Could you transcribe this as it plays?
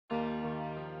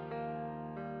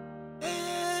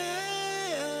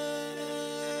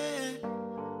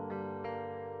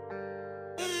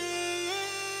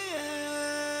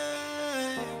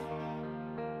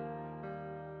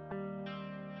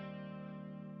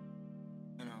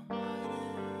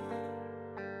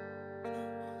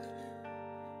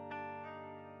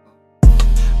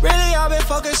I've been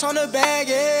focused on the bag,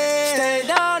 yeah. Stay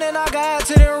down and I got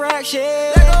to the rack shit.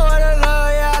 Let go of the love,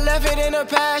 yeah, I left it in the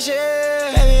past,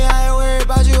 yeah. Baby, I ain't worried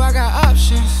about you, I got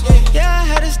options. Yeah, I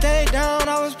had to stay down,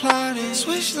 I was plotting.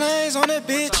 Switch lanes on the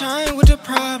bitch, I ain't with the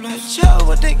problem. Chill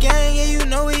with the gang, yeah, you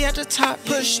know we at the top.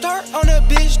 Push start on the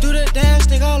bitch, do the dance,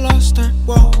 think I lost her.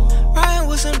 Whoa, riding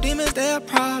with some demons, they a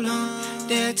problem.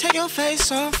 Then take your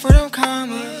face off for them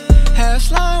commas. Half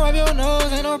slime, wipe your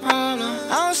nose, ain't no problem.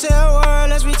 I don't say a word,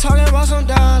 let's be talking about some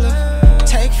dollars.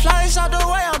 Take flights out the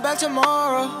way, I'm back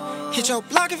tomorrow. Hit your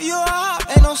block if you a hop,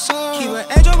 ain't no sorrow. Keep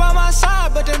an angel by my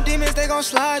side, but them demons, they gon'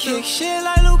 slide through. Kick shit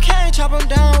like Luke Kane, chop them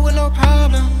down with no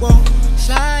problem. Whoa,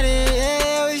 sliding,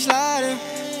 yeah, we sliding.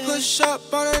 Push up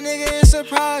on a nigga and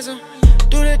surprise him.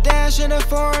 Do the dash in the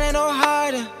foreign, ain't no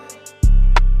hiding.